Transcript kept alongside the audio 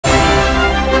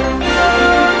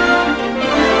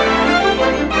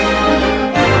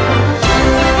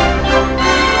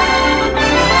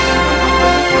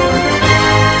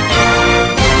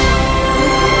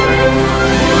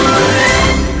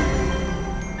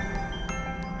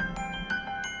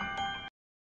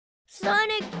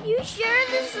Sonic, you sure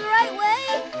this is the right way?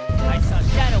 I saw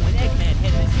Shadow and Eggman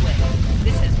head this way.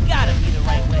 This has gotta be the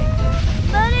right way.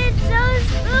 But it's so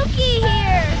spooky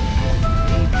here.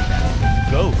 Maybe that's the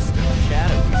ghost of the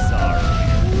Shadow we saw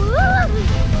earlier. Woo!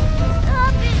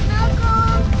 Stop it,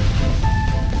 Knuckles.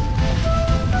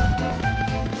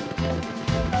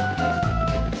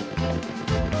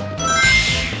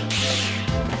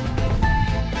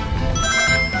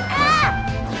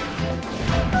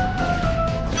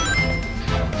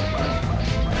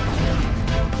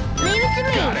 Leave it to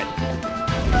me. Got it.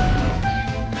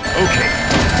 Okay.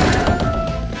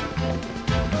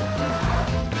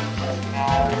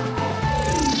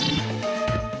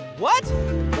 What?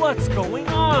 What's going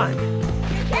on?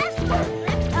 The castle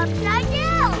flipped upside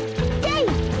down. Dave!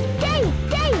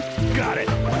 Got it.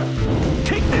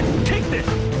 Take this. Take this.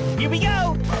 Here we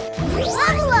go.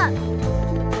 Level up.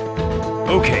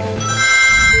 Okay.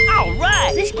 All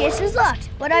right. This case is locked,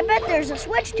 but I bet there's a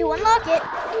switch to unlock it.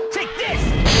 Take this.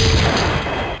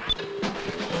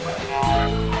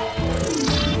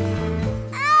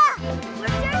 Ah! We're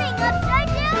turning upside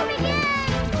down again.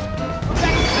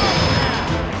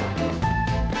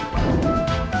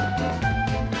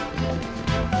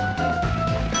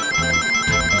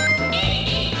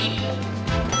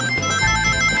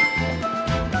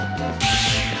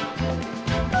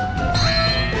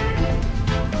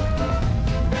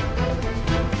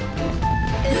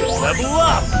 Level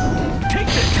up. Take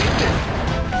this. Take this.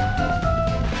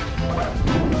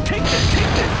 Take this.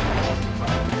 Take this.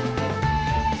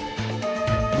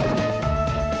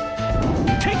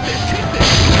 Take this. Take this.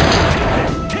 Take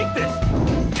this. Take this.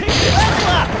 Take this. Level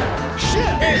up.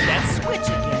 Shit. There's that switch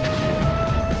again.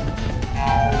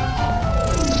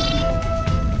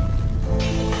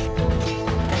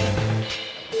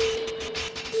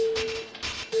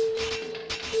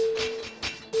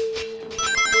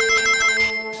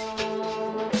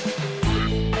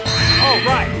 All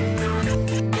right.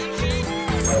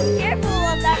 Careful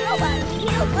of that robot. He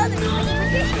heals others like a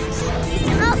magician. He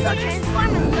can also transform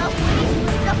himself when he's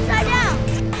flipped upside down.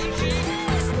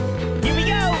 Here we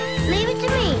go. Leave it to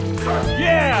me.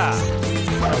 Yeah.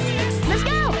 Let's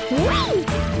go. Whee!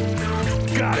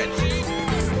 Got it.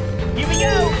 Here we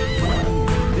go.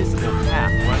 Visible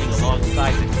path running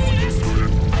alongside the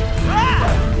Ah!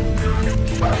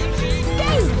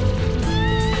 Dave!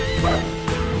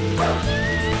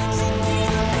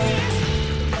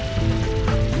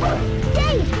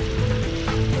 Dave!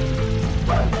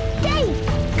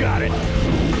 Got it.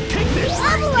 Take this.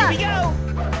 Level Here up! we go.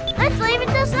 Let's leave it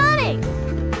to Sonic.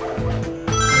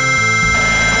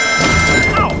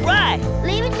 All right.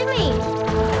 Leave it to me.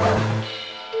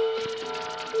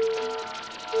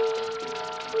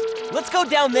 Let's go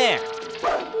down there.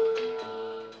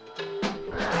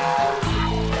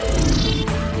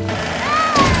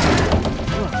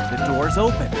 Look, the door's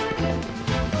open.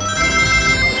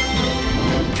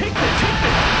 Take this.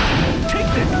 Take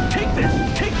this. Take this.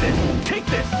 Take this. Take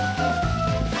this.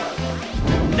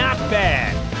 Not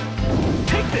bad.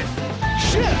 Take this.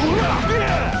 Shit.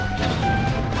 Yeah.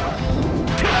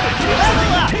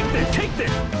 Level up. Take this. Take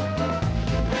this.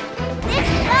 This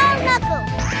is all Knuckles.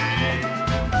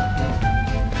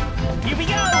 Here we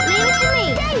go. Leave it to me.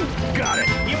 Got it.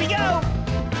 Here we go.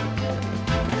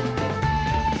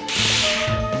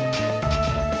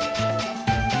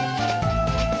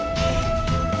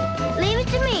 Leave it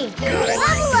to me. Got it.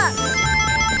 Level up.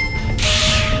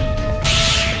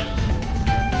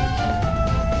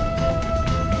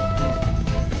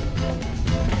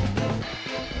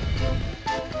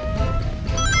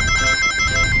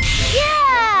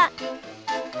 Yeah!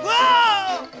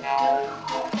 Whoa!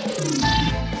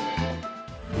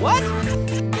 What?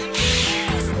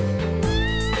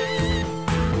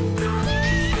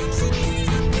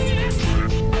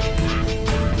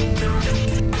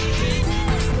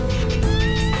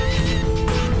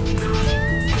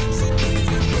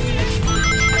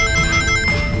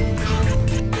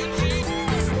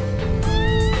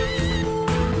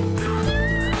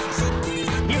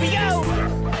 Here we go.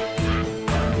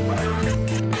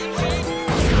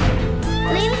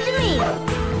 Leave it to me.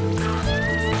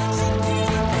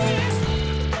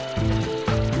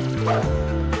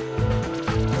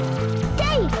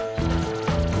 Dave!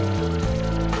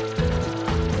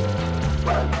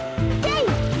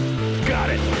 Dave! Got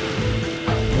it.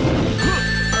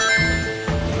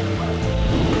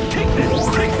 Take this.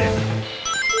 Take this.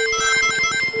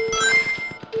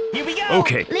 Here we go.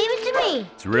 Okay. Leave it to me.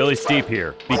 It's really steep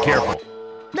here. Be careful.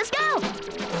 Let's go.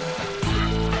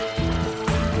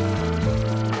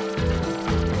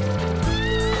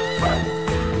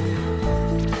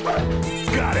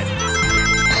 Got it.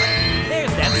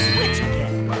 There's that switch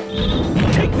again.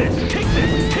 Take this! Take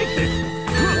this! Take this!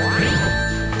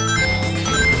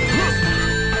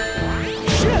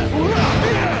 Shit!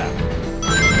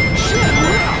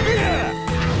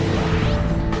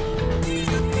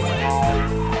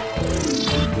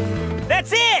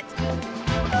 That's it!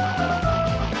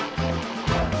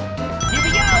 Here we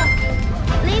go!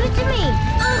 Leave it to me.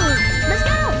 Let's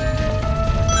go.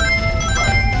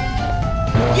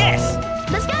 Yes!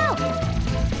 Let's go.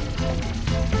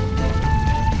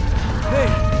 Hey,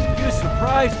 you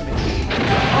surprised me.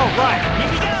 All right,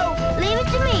 here we go! Leave it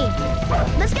to me.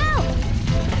 Let's go.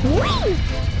 Whee!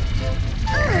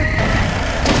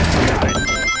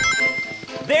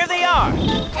 There they are!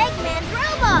 Eggman's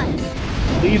robots.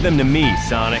 Leave them to me,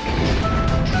 Sonic.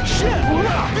 Shit!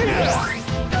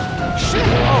 Shit!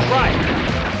 All right!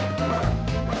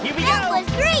 Here we That go! was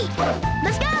great.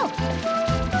 Let's go.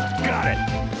 Got it!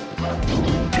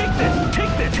 Take this!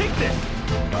 Take this! Take this!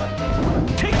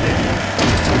 Take this!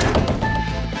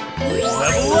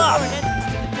 Level up!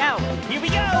 Now, here we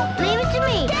go! Leave it to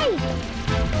me. Hey.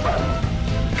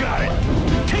 Got it!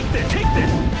 Take this! Take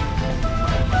this!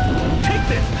 Take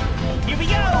this! Here we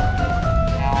go!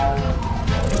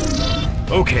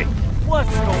 Okay.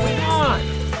 What's going on?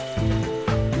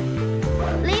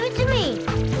 Leave it to me.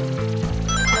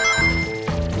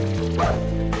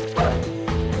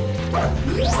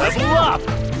 Let's Level go. up!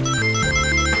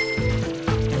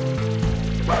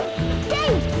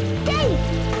 Hey. Hey.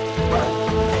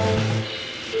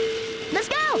 Let's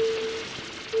go.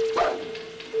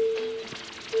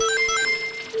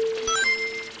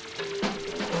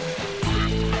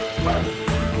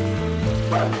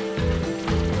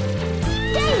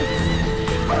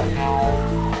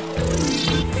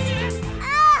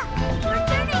 We're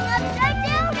turning upside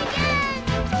down again!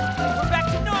 We're back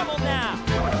to normal now!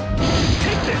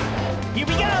 Take this! Here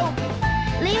we go!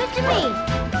 Leave it to me!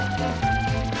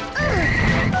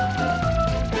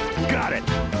 Got it!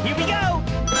 Here we go!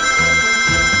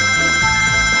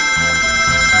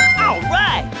 All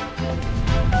right!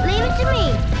 Leave it to me!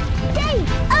 Okay!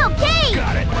 Okay!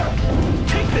 Got it!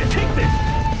 Take this! Take this!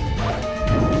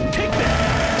 Take this!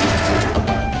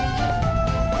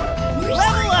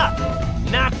 Level up!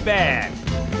 Not bad!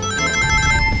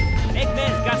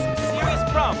 Eggman's got some serious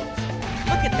problems.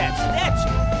 Look at that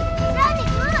statue! Sonic,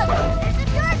 look! There's a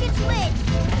target switch!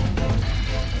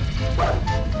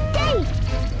 Okay!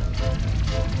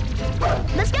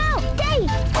 Let's go! Okay!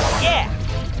 Yeah!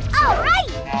 All right!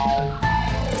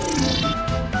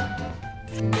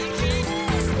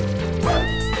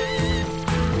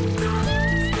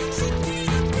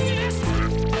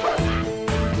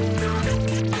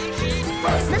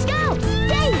 Let's go!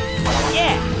 Okay!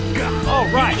 Yeah! All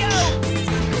right! Here we go!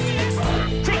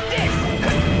 Take this!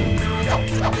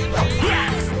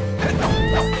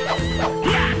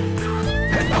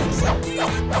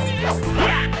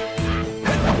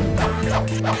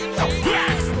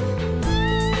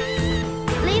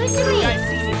 Leave it to You me! guys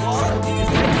see me walls?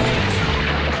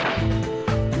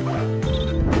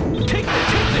 Take this!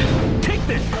 Take this! Take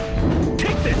this!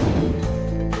 Take this!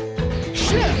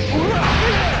 Shit!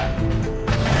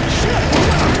 Shit!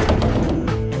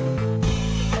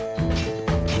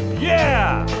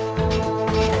 Yeah!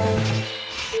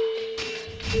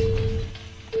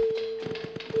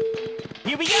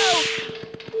 Here we go!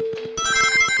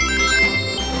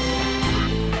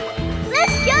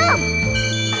 Let's jump!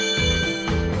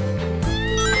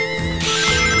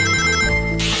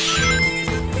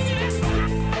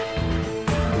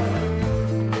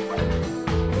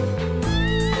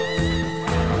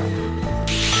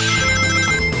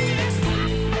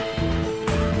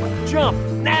 Jump!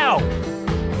 Now!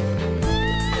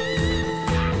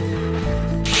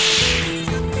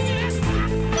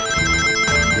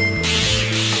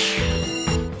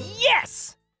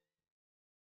 Yes!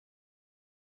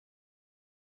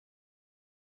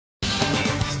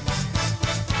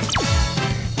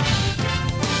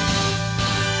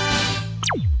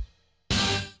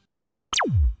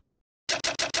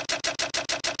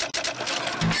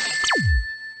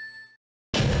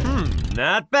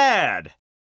 Not bad!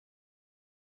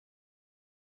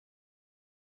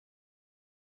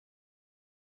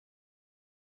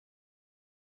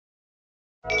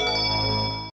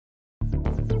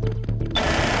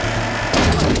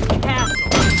 Castle!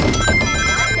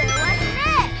 Wonder what's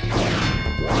next?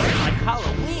 It's like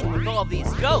Halloween with all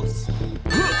these ghosts.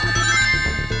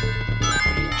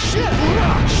 Shit!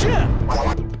 Shit!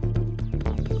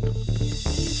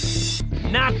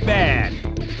 Not bad!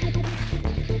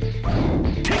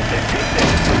 Take this! Take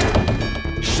this!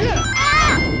 Shit!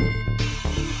 Ah!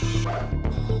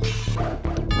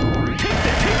 Take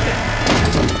this! Take this!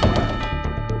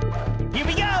 Here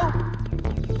we go!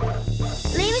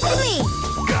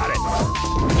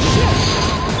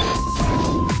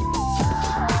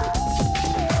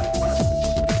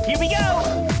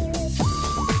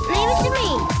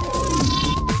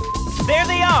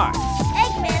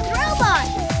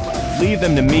 Leave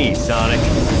them to me, Sonic.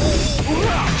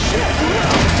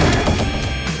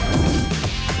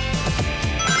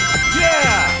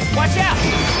 Yeah! Watch out!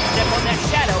 Step on that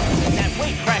shadow and that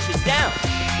weight crashes down.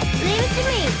 Leave it to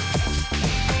me.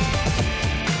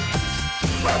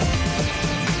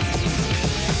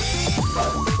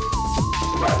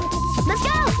 Let's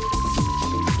go!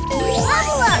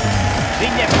 Level up! They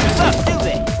never give up, do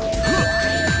they?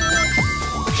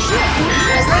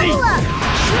 Level up!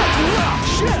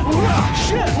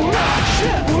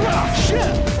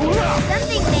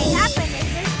 Something may happen if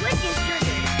this switch is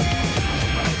triggered.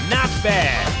 Not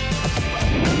bad.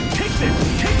 Take this,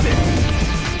 take this.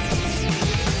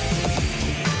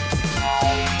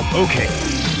 Okay.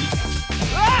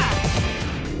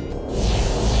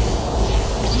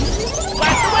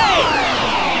 Blast away!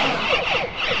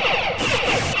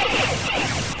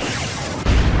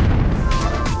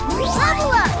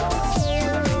 Level up!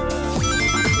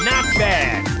 Not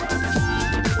bad.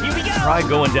 Here we go! Try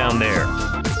going down there.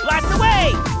 Blast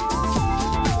away!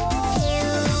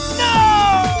 No!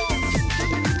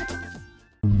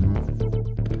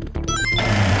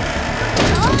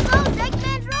 All those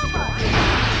Eggman's robots!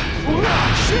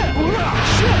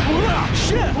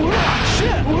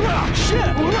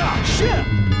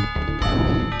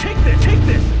 Take this, take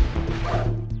this.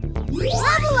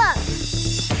 Level up!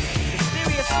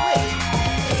 Mysterious switch.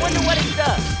 Wonder what it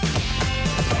does.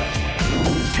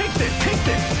 Take this, take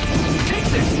this. Take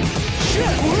this.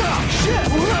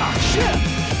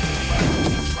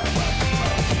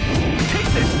 Take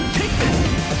this, take this.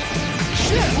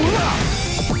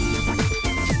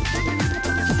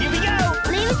 Here we go!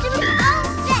 Leave it to me. All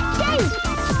set. Game!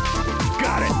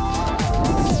 Got it.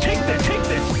 Take this, take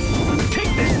this.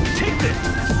 Take this, take this.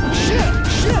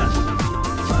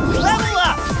 Level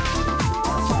up!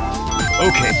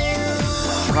 Okay.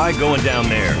 Try going down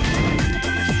there.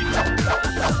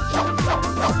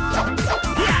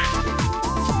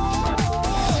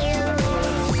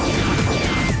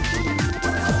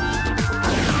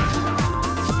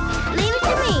 Leave it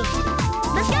to me.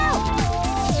 Let's go!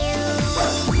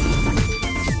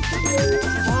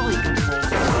 Trolley controls.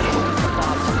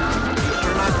 Be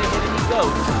sure not to hit any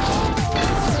ghosts.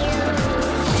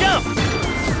 Jump!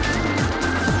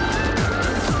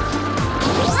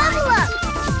 Level up!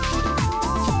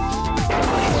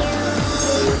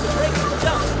 Brake,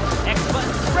 jump. X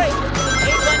button, brake.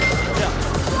 A button, jump.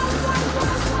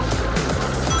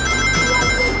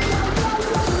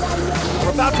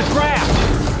 We're about to crash.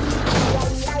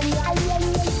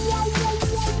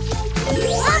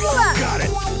 Level up! Got it.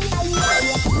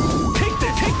 Take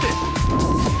this, take this.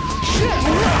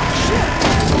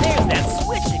 There's that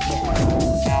switch again.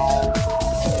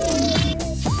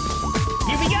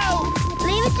 Here we go!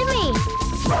 Leave it to me.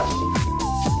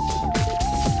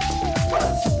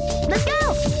 Let's go!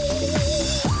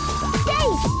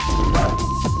 Dave!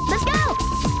 Let's go!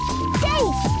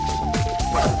 Dave!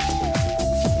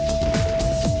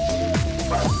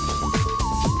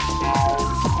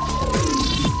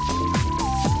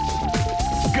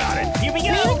 Got it. Here we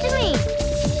Leave go! it to me.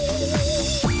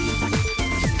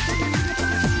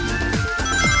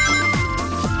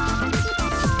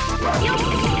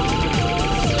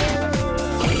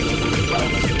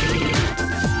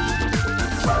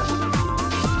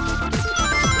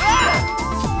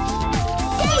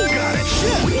 Got it.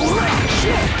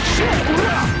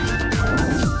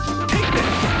 Take this.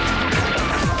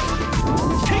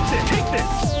 Take this, take this.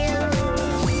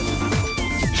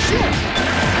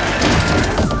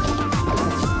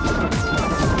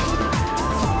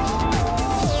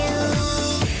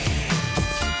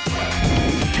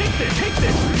 Take this, take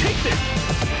this, take this.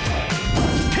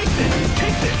 Take this,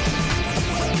 take this.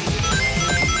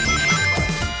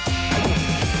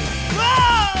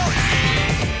 Whoa!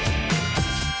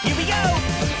 Here we go!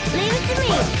 Leave it to me.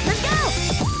 Let's go!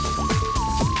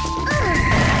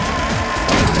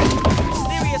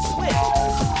 Mysterious switch.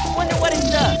 Wonder what it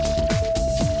does.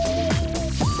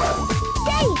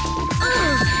 Dave!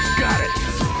 Got it.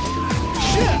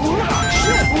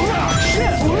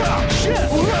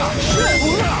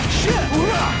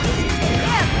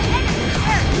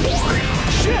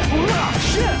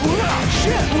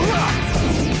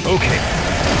 Okay.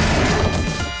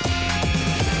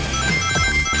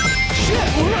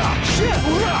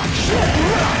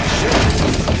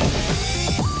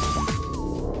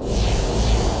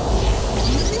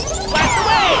 Blast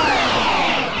away!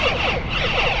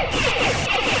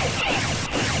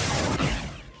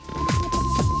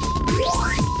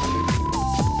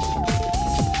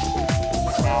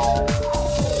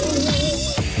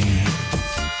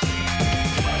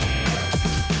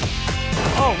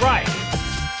 All right.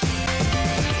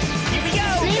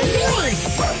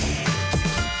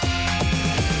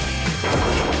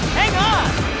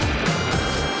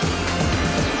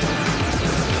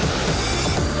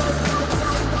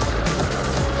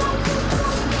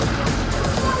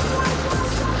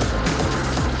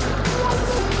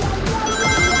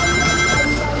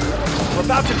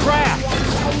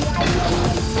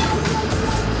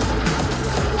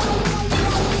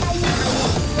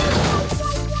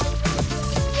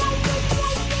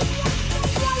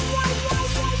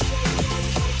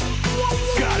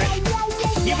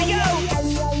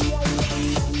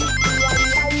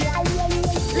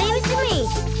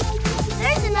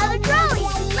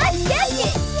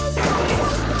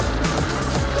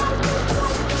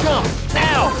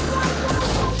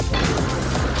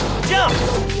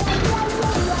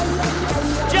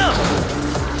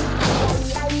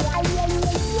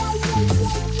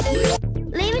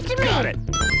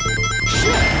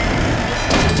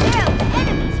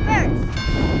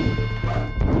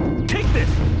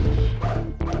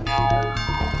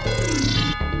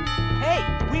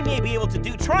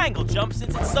 vertical jump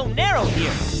since it's so narrow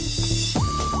here. It's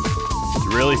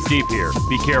really steep here.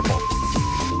 Be careful.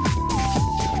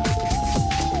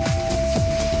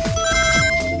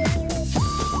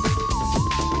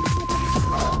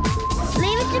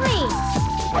 Leave it to me.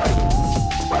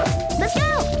 Let's go.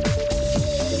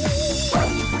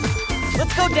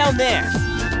 Let's go down there.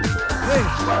 Hey,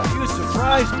 you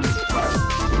surprised me.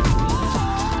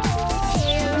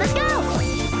 Let's go.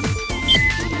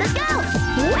 Let's go.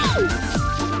 Whee!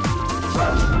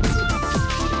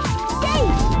 Yay!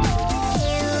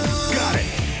 Got it.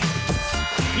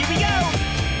 Here we go.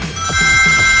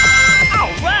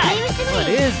 All right. Leave it to What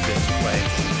me. is this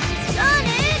place?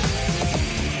 Sonic!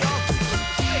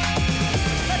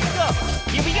 Let's go.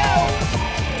 Here we go.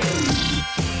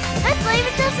 Let's leave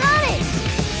it to Sonic.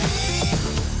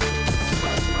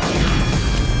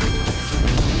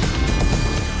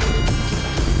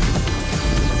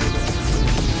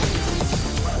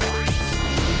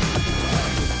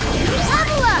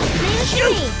 Level up. Leave it to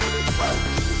me.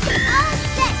 All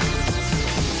set.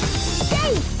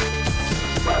 Yay!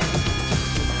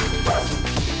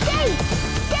 Yay!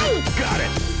 Yay! Got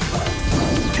it.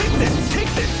 Take this.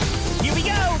 Take this. Here we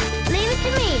go. Leave it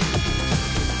to me.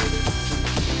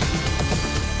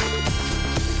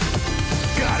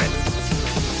 Got it.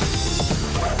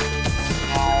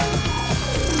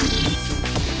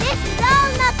 This is all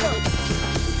Knuckles.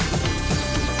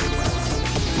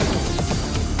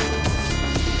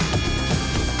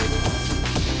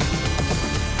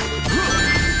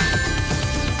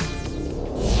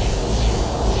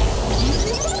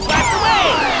 Blast away.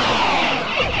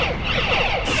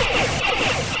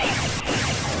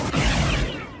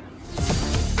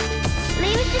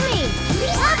 Leave it to me.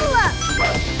 Level up.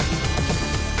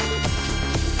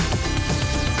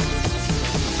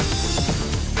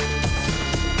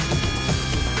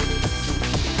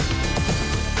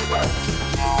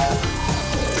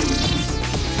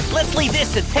 Let's leave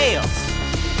this to Tails.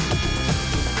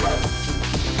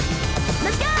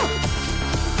 Let's go.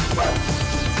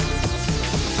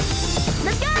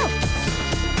 Let's go.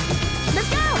 Let's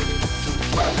go.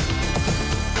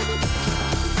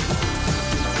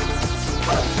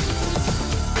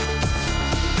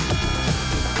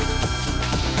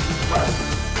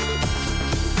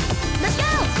 Let's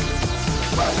go.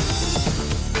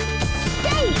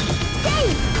 Yay! Yay!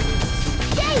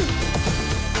 Yay!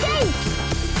 Yay!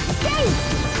 Yay!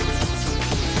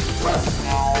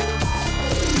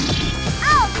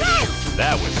 All right!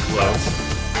 That was close.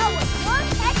 That was one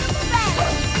heck of a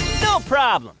battle. No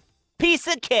problem. Piece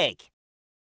of cake.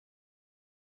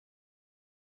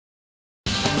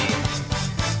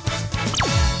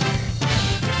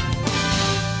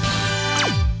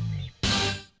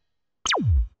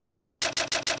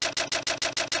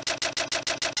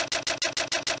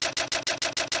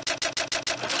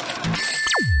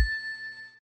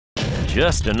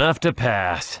 Just enough to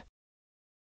pass.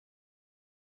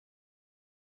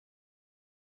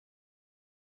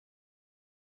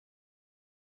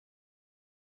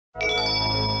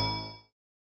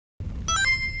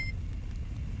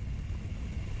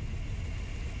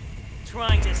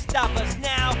 Trying to stop us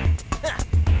now?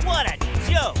 What a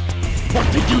joke. What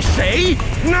did you say?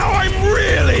 Now I'm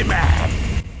really mad!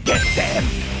 Get them!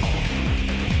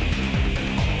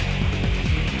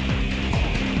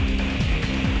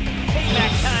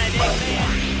 Payback time,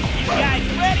 Eggman. You guys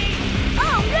ready?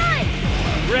 All right!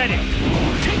 Ready!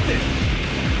 Take this!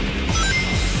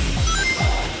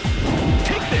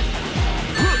 Take this!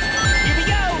 Here we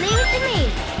go. Leave it to me.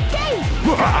 Yay!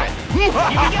 Here we go.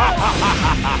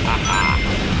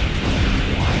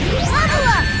 Level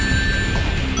up!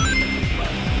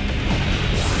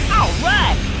 All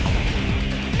right.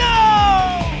 No!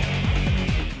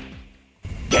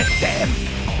 Get them!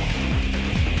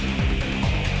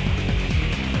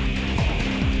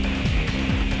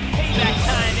 Payback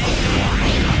time,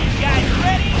 Eggman. You guys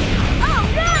ready? All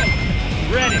right!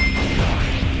 Ready!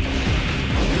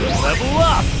 Level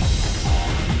up!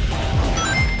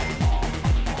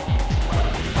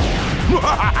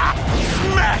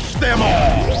 Smash them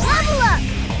all! Level up!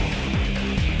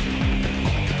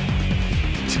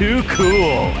 Too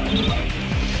cool!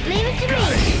 Leave it to me.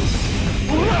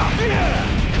 Level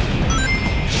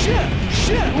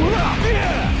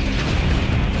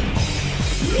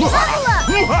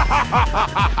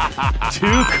up!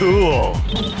 Too cool!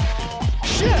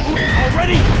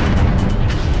 Already?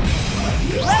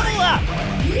 Level up.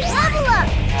 Level up!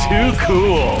 Too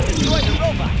cool! Destroy the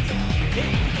robots.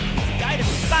 Maybe this guy to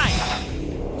sign.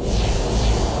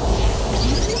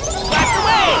 Blast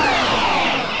away.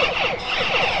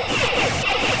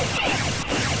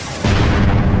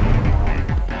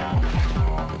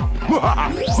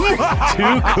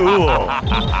 Too cool.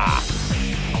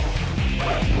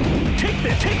 Take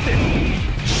this, take this.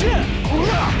 Shit.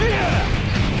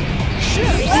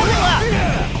 Shit. Level up.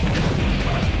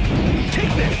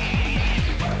 Take this.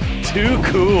 Too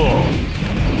cool.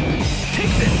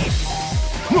 Take this.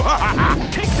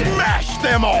 Take this. Smash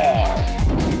them all!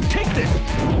 Take this.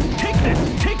 Take this.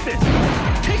 Take this.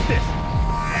 Take this.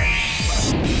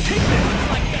 Take this.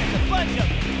 Like there's a bunch of them.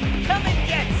 Come and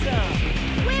get some.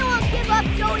 We won't give up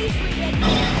so easily, Big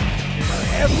Man.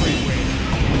 Everywhere.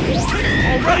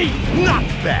 Already not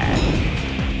bad.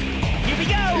 Here we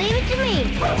go. Leave it to me.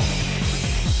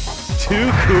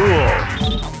 Too cool.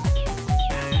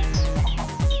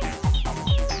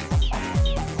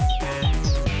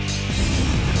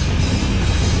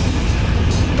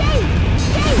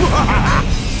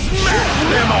 Smash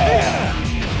them all!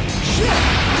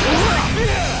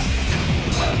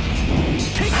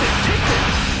 Take this, take this.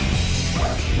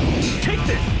 Take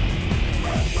this.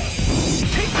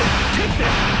 Take this, take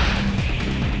this.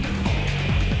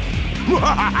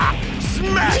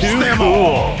 Smash Too them all!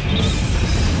 cool.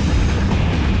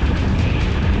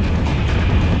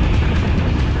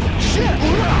 Shit.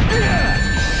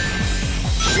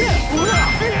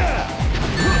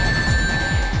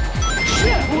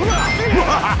 Shit.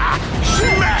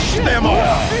 Smash them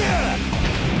all!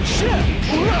 Shit.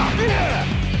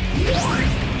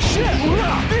 Shit.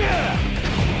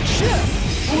 Shit.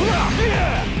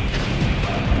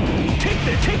 Take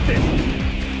this, take this.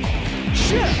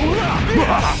 Shit.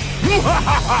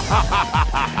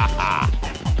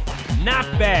 Not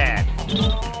bad.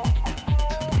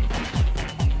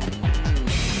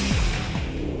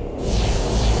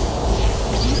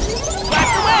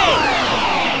 Blast away!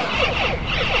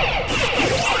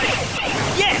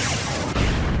 Yes!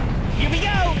 Here we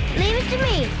go! Leave it to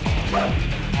me.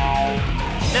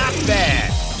 Not bad.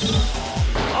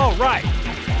 All right.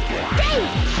 Dave!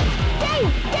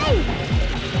 Dave! Dave!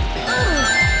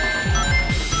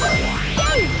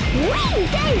 Dave! Wing!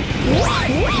 Dave!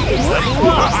 Wing! Level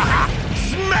up.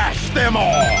 Smash them all!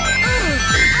 All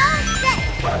set.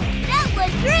 That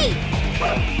was great.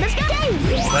 Let's go, Dave!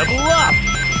 Level up.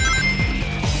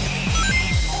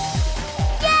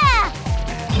 Yeah!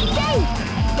 Dave!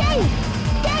 Dave!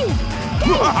 Dave!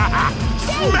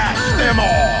 Smash them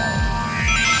all!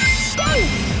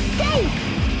 Dave! Dave!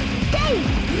 Dave!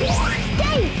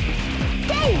 Dave!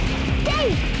 Dave!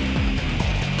 Dave!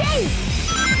 Dave!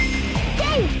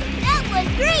 Dave! That was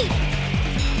great!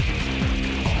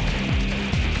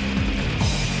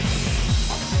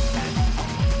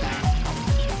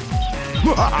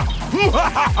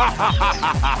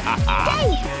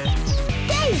 Dave!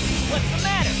 Dave! What's the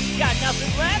matter? Got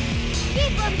nothing left?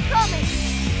 Keep them coming!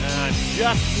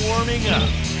 Just warming up.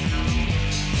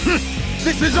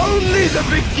 This is only the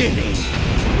beginning!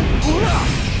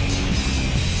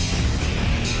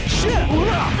 Shit.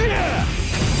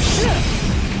 Shit.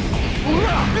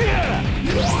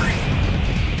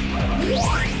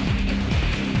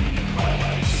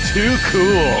 Too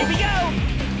cool. Here we go.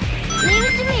 Leave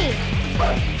it to me!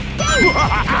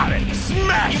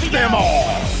 Smash them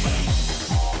all!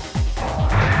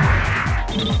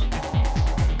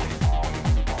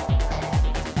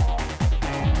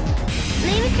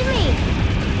 Leave it to me!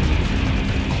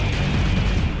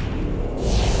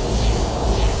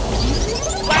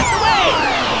 Blast away!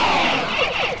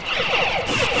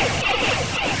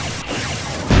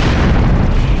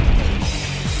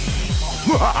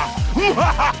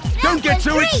 Don't get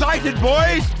too excited,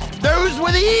 boys! Those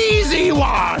were the easy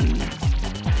ones!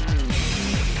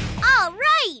 All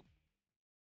right!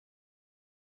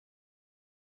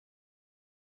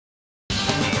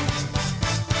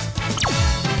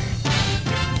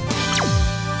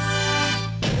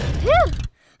 Phew!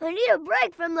 I need a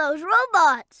break from those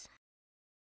robots.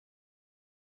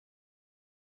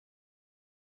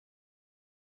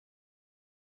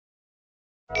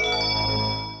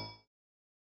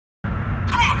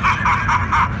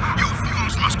 You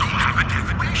fools must all have a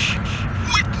death wish.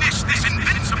 Witness this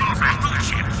invincible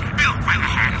battleship built by the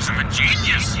hands of a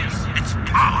genius. Its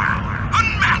power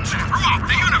unmatched throughout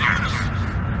the universe.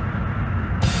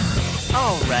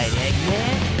 All right,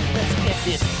 Eggman. Let's get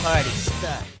this party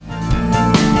started.